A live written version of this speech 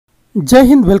Jai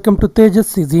Hind, welcome to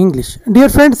Tejas Easy English. Dear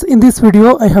friends, in this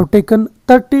video I have taken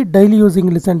 30 daily use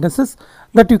English sentences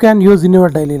that you can use in your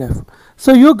daily life.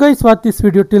 So you guys watch this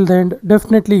video till the end,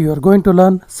 definitely you are going to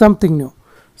learn something new.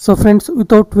 So friends,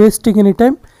 without wasting any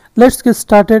time, let's get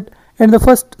started, and the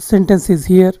first sentence is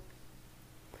here.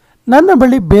 ನನ್ನ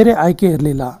ಬಳಿ ಬೇರೆ ಆಯ್ಕೆ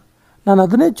ಇರಲಿಲ್ಲ, ನಾನು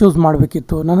ಅದನ್ನೇ choose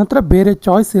ಮಾಡಬೇಕಿತ್ತು, ನನ್ನ ಹತ್ರ ಬೇರೆ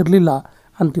ಚಾಯ್ಸ್ ಇರಲಿಲ್ಲ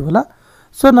ಅಂತೀವಲ್ಲ.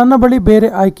 ಸೊ ನನ್ನ ಬಳಿ ಬೇರೆ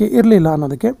ಆಯ್ಕೆ ಇರಲಿಲ್ಲ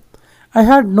ಅನ್ನೋದಕ್ಕೆ I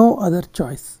had no other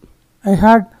choice. I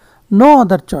had no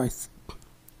other choice.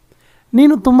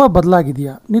 ನೀನು ತುಂಬ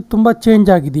ಬದಲಾಗಿದೆಯಾ, ನೀನು ತುಂಬ ಚೇಂಜ್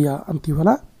ಆಗಿದೆಯಾ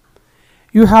ಅಂತೀವಲ್ಲ.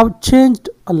 You have changed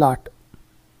a lot.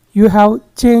 You have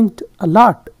changed a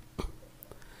lot.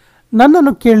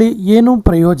 ನನ್ನನ್ನು ಕೇಳಿ ಏನೂ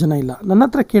ಪ್ರಯೋಜನ ಇಲ್ಲ, ನನ್ನ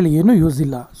ಹತ್ರ ಕೇಳಿ ಏನೂ ಯೂಸ್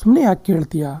ಇಲ್ಲ, ಸುಮ್ಮನೆ ಯಾಕೆ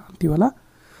ಕೇಳ್ತೀಯಾ ಅಂತೀವಲ್ಲ.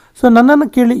 ಸೊ ನನ್ನನ್ನು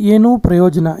ಕೇಳಿ ಏನೂ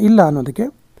ಪ್ರಯೋಜನ ಇಲ್ಲ ಅನ್ನೋದಕ್ಕೆ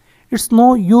it's no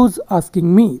use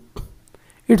asking me.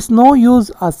 It's no use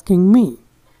asking me.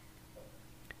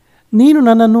 ನೀನು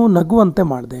ನನ್ನನ್ನು ನಗುವಂತೆ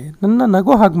ಮಾಡಿದೆ, ನನ್ನ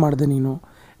ನಗು ಹಾಗೆ ಮಾಡಿದೆ, ನೀನು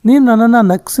ನನ್ನನ್ನು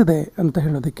ನಗಿಸಿದೆ ಅಂತ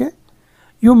ಹೇಳೋದಕ್ಕೆ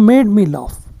you made me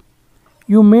laugh.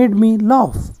 You made me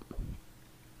laugh.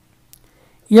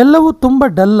 ಎಲ್ಲವೂ ತುಂಬ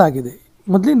ಡಲ್ ಆಗಿದೆ,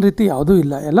 ಮೊದಲಿನ ರೀತಿ ಯಾವುದೂ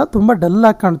ಇಲ್ಲ, ಎಲ್ಲ ತುಂಬ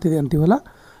ಡಲ್ಲಾಗಿ ಕಾಣ್ತಿದೆ ಅಂತೀವಲ್ಲ.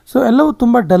 ಸೊ ಎಲ್ಲವೂ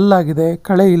ತುಂಬ ಡಲ್ ಆಗಿದೆ,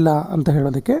 ಕಳೆ ಇಲ್ಲ ಅಂತ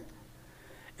ಹೇಳೋದಕ್ಕೆ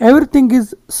everything is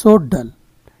so dull.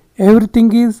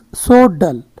 Everything is so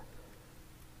dull.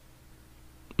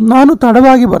 ನಾನು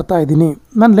ತಡವಾಗಿ ಬರ್ತಾಯಿದ್ದೀನಿ,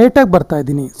 ನಾನು ಲೇಟಾಗಿ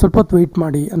ಬರ್ತಾಯಿದ್ದೀನಿ, ಸ್ವಲ್ಪ ಹೊತ್ತು ವೆಯ್ಟ್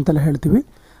ಮಾಡಿ ಅಂತೆಲ್ಲ ಹೇಳ್ತೀವಿ.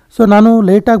 ಸೊ ನಾನು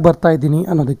ಲೇಟಾಗಿ ಬರ್ತಾಯಿದ್ದೀನಿ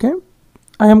ಅನ್ನೋದಕ್ಕೆ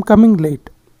I am coming late.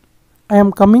 I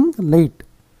am coming late.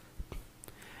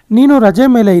 ನೀನು ರಜೆ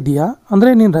ಮೇಲೆ ಇದೆಯಾ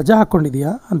ಅಂದರೆ ನೀನು ರಜೆ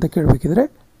ಹಾಕ್ಕೊಂಡಿದೆಯಾ ಅಂತ ಕೇಳಬೇಕಿದ್ರೆ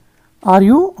are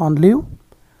you on leave.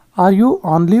 Are you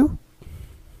on leave.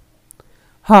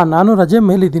 ಹಾಂ, ನಾನು ರಜೆ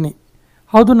ಮೇಲಿದ್ದೀನಿ,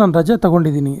 ಹೌದು ನಾನು ರಜೆ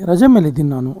ತಗೊಂಡಿದ್ದೀನಿ, ರಜೆ ಮೇಲಿದ್ದೀನಿ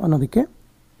ನಾನು ಅನ್ನೋದಕ್ಕೆ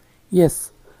S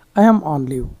I am on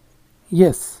leave.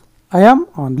 S I am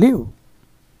on leave.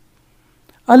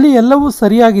 ಅಲ್ಲಿ ಎಲ್ಲವೂ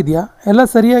ಸರಿಯಾಗಿದೆಯಾ, ಎಲ್ಲ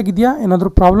ಸರಿಯಾಗಿದೆಯಾ, ಏನಾದರೂ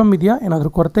ಪ್ರಾಬ್ಲಮ್ ಇದೆಯಾ, ಏನಾದರೂ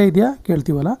ಕೊರತೆ ಇದೆಯಾ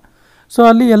ಕೇಳ್ತೀವಲ್ಲ. ಸೊ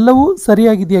ಅಲ್ಲಿ ಎಲ್ಲವೂ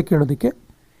ಸರಿಯಾಗಿದೆಯಾ ಕೇಳೋದಕ್ಕೆ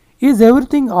is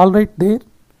everything all right there.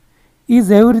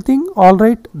 Is everything all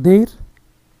right there.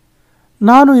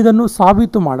 ನಾನು ಇದನ್ನು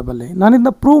ಸಾಬೀತು ಮಾಡಬಲ್ಲೆ,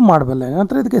 ನಾನಿದನ್ನು ಪ್ರೂವ್ ಮಾಡಬಲ್ಲೆ, ನನ್ನ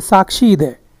ಹತ್ರ ಇದಕ್ಕೆ ಸಾಕ್ಷಿ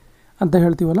ಇದೆ ಅಂತ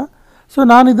ಹೇಳ್ತೀವಲ್ಲ. ಸೊ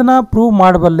ನಾನು ಇದನ್ನು ಪ್ರೂವ್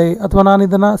ಮಾಡಬಲ್ಲೆ ಅಥವಾ ನಾನು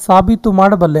ಇದನ್ನು ಸಾಬೀತು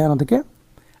ಮಾಡಬಲ್ಲೆ ಅನ್ನೋದಕ್ಕೆ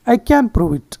I can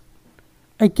prove it.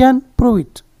 I can prove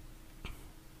it.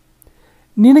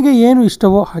 ನಿನಗೆ ಏನು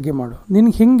ಇಷ್ಟವೋ ಹಾಗೆ ಮಾಡು,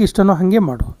 ನಿನಗೆ ಹೆಂಗೆ ಇಷ್ಟನೋ ಹಾಗೆ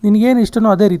ಮಾಡು, ನಿನಗೇನು ಇಷ್ಟನೋ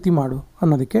ಅದೇ ರೀತಿ ಮಾಡು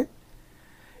ಅನ್ನೋದಕ್ಕೆ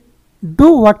do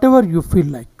what ever you feel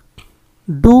like.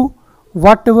 Do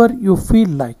what ever you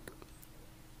feel like.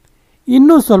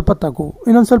 ಇನ್ನೂ ಸ್ವಲ್ಪ ತಗೋ,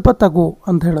 ಇನ್ನೊಂದು ಸ್ವಲ್ಪ ತಗೋ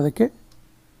ಅಂತ ಹೇಳೋದಕ್ಕೆ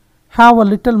have a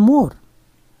little more.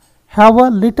 Have a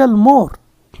little more.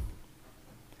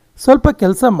 ಸ್ವಲ್ಪ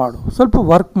ಕೆಲಸ ಮಾಡು, ಸ್ವಲ್ಪ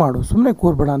ವರ್ಕ್ ಮಾಡು, ಸುಮ್ಮನೆ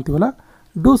ಕೂರ್ಬೇಡ ಅಂತೀವಲ್ಲ.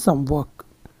 Do some work.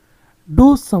 Do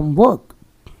some work.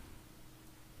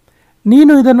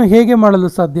 ನೀನು ಇದನ್ನು ಹೇಗೆ ಮಾಡಲು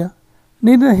ಸಾಧ್ಯ,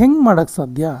 ನೀನು ಹೆಂಗೆ ಮಾಡೋಕ್ಕೆ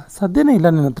ಸಾಧ್ಯ, ಸಾಧ್ಯನೇ ಇಲ್ಲ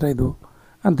ನಿನ್ನ ಹತ್ರ ಇದು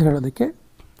ಅಂತ ಹೇಳೋದಕ್ಕೆ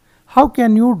how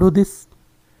can you do this.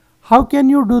 How can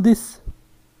you do this.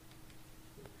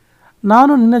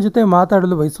 ನಾನು ನಿನ್ನ ಜೊತೆ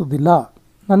ಮಾತಾಡಲು ಬಯಸೋದಿಲ್ಲ,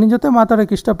 ನಾನು ನಿನ್ನ ಜೊತೆ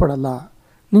ಮಾತಾಡೋಕ್ಕೆ ಇಷ್ಟಪಡಲ್ಲ,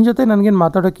 ನಿನ್ನ ಜೊತೆ ನನಗೇನು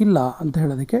ಮಾತಾಡೋಕ್ಕಿಲ್ಲ ಅಂತ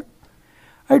ಹೇಳೋದಕ್ಕೆ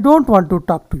I don't want to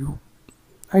talk to you.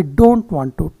 I don't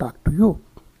want to talk to you.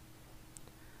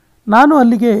 ನಾನು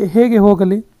ಅಲ್ಲಿಗೆ ಹೇಗೆ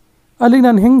ಹೋಗಲಿ, ಅಲ್ಲಿಗೆ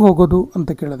ನಾನು ಹೆಂಗೆ ಹೋಗೋದು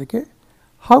ಅಂತ ಕೇಳೋದಕ್ಕೆ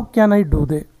how can I do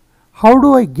they. How do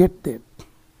I get there.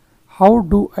 How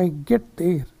do I get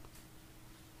there.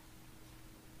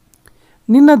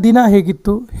 ನಿನ್ನ ದಿನ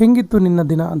ಹೇಗಿತ್ತು, ಹೆಂಗಿತ್ತು ನಿನ್ನ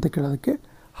ದಿನ ಅಂತ ಕೇಳೋದಕ್ಕೆ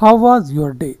how was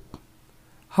your day.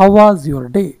 How was your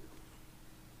day.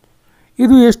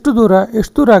 ಇದು ಎಷ್ಟು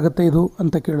ದೂರ ಆಗುತ್ತೆ ಇದು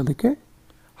ಅಂತ ಕೇಳೋದಕ್ಕೆ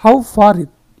how far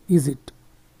is it.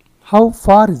 How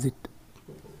far is it.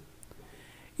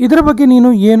 ಇದರ ಬಗ್ಗೆ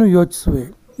ನೀನು ಏನು ಯೋಚಿಸುವೆ,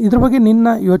 ಇದ್ರ ಬಗ್ಗೆ ನಿನ್ನ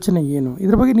ಯೋಚನೆ ಏನು,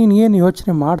 ಇದ್ರ ಬಗ್ಗೆ ನೀನು ಏನು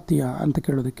ಯೋಚನೆ ಮಾಡ್ತೀಯಾ ಅಂತ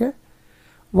ಕೇಳೋದಕ್ಕೆ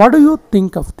what do you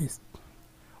think of this.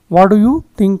 What do you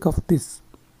think of this.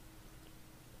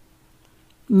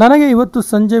 ನನಗೆ ಇವತ್ತು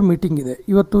ಸಂಜೆ ಮೀಟಿಂಗ್ ಇದೆ,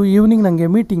 ಇವತ್ತು ಈವ್ನಿಂಗ್ ನನಗೆ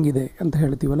ಮೀಟಿಂಗ್ ಇದೆ ಅಂತ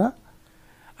ಹೇಳ್ತೀವಲ್ಲ.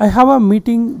 I have a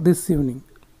meeting this evening.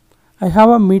 I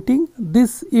have a meeting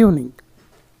this evening.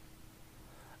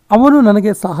 ಅವನು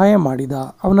ನನಗೆ ಸಹಾಯ ಮಾಡಿದ,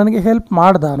 ಅವನು ನನಗೆ ಹೆಲ್ಪ್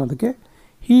ಮಾಡ್ದ ಅನ್ನೋದಕ್ಕೆ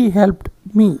ಹೀ ಹೆಲ್ಪ್ಡ್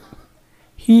ಮೀ.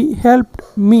 ಹೀ ಹೆಲ್ಪ್ಡ್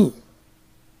ಮೀ.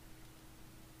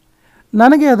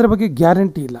 ನನಗೆ ಅದರ ಬಗ್ಗೆ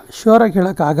ಗ್ಯಾರಂಟಿ ಇಲ್ಲ, ಶ್ಯೂರಾಗಿ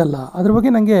ಹೇಳೋಕ್ಕಾಗಲ್ಲ, ಅದ್ರ ಬಗ್ಗೆ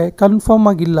ನನಗೆ ಕನ್ಫರ್ಮ್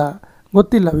ಆಗಿಲ್ಲ,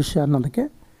 ಗೊತ್ತಿಲ್ಲ ವಿಷಯ ಅನ್ನೋದಕ್ಕೆ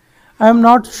I am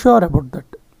not sure about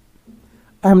that.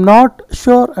 I am not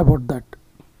sure about that.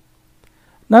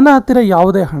 ನನ್ನ ಹತ್ತಿರ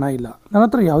ಯಾವುದೇ ಹಣ ಇಲ್ಲ, ನನ್ನ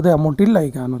ಹತ್ರ ಯಾವುದೇ ಅಮೌಂಟ್ ಇಲ್ಲ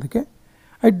ಈಗ ಅನ್ನೋದಕ್ಕೆ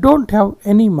I don't have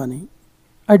any money.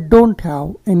 I don't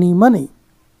have any money.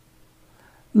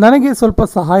 ನನಗೆ ಸ್ವಲ್ಪ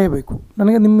ಸಹಾಯ ಬೇಕು,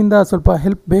 ನನಗೆ ನಿಮ್ಮಿಂದ ಸ್ವಲ್ಪ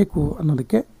ಹೆಲ್ಪ್ ಬೇಕು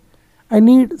ಅನ್ನೋದಕ್ಕೆ I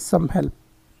need some help.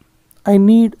 I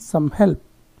need some help.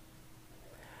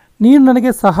 ನೀನು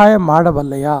ನನಗೆ ಸಹಾಯ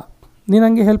ಮಾಡಬಲ್ಲೆಯಾ, ನೀನು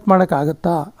ನನಗೆ ಹೆಲ್ಪ್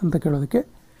ಮಾಡೋಕ್ಕಾಗತ್ತಾ ಅಂತ ಕೇಳೋದಕ್ಕೆ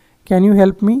can you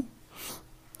help me.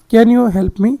 Can you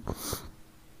help me.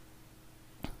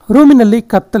 ರೂಮಿನಲ್ಲಿ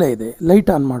ಕತ್ತಲೆ ಇದೆ, ಲೈಟ್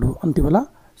ಆನ್ ಮಾಡು ಅಂತೀವಲ್ಲ.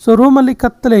 ಸೊ ರೂಮಲ್ಲಿ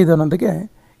ಕತ್ತಲೆ ಇದೆ ಅನ್ನೋದಕ್ಕೆ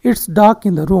it's dark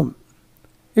in the room.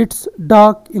 It's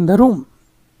dark in the room.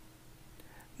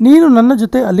 ನೀನು ನನ್ನ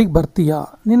ಜೊತೆ ಅಲ್ಲಿಗೆ ಬರ್ತೀಯಾ,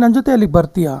 ನೀನು ನನ್ನ ಜೊತೆ ಅಲ್ಲಿಗೆ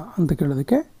ಬರ್ತೀಯಾ ಅಂತ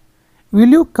ಕೇಳೋದಕ್ಕೆ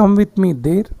will you come with me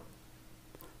there.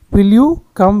 Will you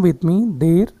come with me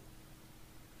there.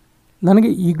 ನನಗೆ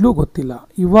ಈಗಲೂ ಗೊತ್ತಿಲ್ಲ,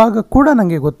 ಇವಾಗ ಕೂಡ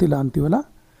ನನಗೆ ಗೊತ್ತಿಲ್ಲ ಅಂತೀವಲ್ಲ.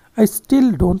 I still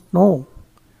don't know.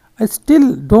 I still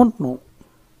don't know.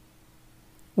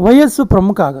 ವಯಸ್ಸು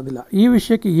ಪ್ರಮುಖ ಆಗೋದಿಲ್ಲ, ಈ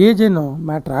ವಿಷಯಕ್ಕೆ ಏಜ್ ಏನು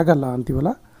ಮ್ಯಾಟ್ರ್ ಆಗಲ್ಲ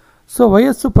ಅಂತೀವಲ್ಲ. ಸೊ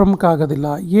ವಯಸ್ಸು ಪ್ರಮುಖ ಆಗೋದಿಲ್ಲ,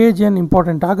 ಏಜ್ ಏನು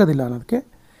ಇಂಪಾರ್ಟೆಂಟ್ ಆಗೋದಿಲ್ಲ ಅನ್ನೋದಕ್ಕೆ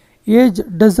age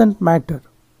doesn't matter.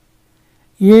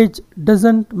 Age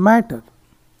doesn't matter.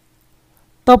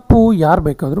 ತಪ್ಪು ಯಾರು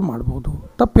ಬೇಕಾದರೂ ಮಾಡ್ಬೋದು,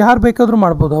 ತಪ್ಪು ಯಾರು ಬೇಕಾದರೂ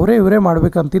ಮಾಡ್ಬೋದು, ಅವರೇ ಇವರೇ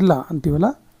ಮಾಡಬೇಕಂತಿಲ್ಲ ಅಂತೀವಲ್ಲ.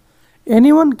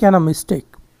 Any one can a mistake.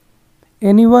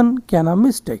 Any one can a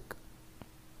mistake.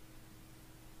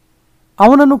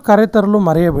 ಅವನನ್ನು ಕರೆತರಲು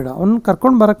ಮರೆಯಬೇಡ, ಅವನನ್ನು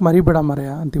ಕರ್ಕೊಂಡು ಬರೋಕ್ಕೆ ಮರಿಬೇಡ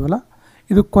ಮರೆಯ ಅಂತೀವಲ್ಲ.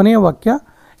 ಇದು ಕೊನೆಯ ವಾಕ್ಯ.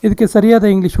 ಇದಕ್ಕೆ ಸರಿಯಾದ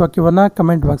ಇಂಗ್ಲೀಷ್ ವಾಕ್ಯವನ್ನು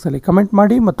ಕಮೆಂಟ್ ಬಾಕ್ಸಲ್ಲಿ ಕಮೆಂಟ್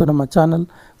ಮಾಡಿ ಮತ್ತು ನಮ್ಮ ಚಾನಲ್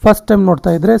ಫಸ್ಟ್ ಟೈಮ್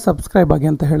ನೋಡ್ತಾ ಇದ್ದರೆ ಸಬ್ಸ್ಕ್ರೈಬ್ ಆಗಿ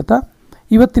ಅಂತ ಹೇಳ್ತಾ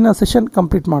ಇವತ್ತಿನ ಸೆಷನ್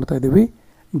ಕಂಪ್ಲೀಟ್ ಮಾಡ್ತಾ ಇದ್ದೀವಿ.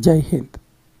 ಜೈ ಹಿಂದ್.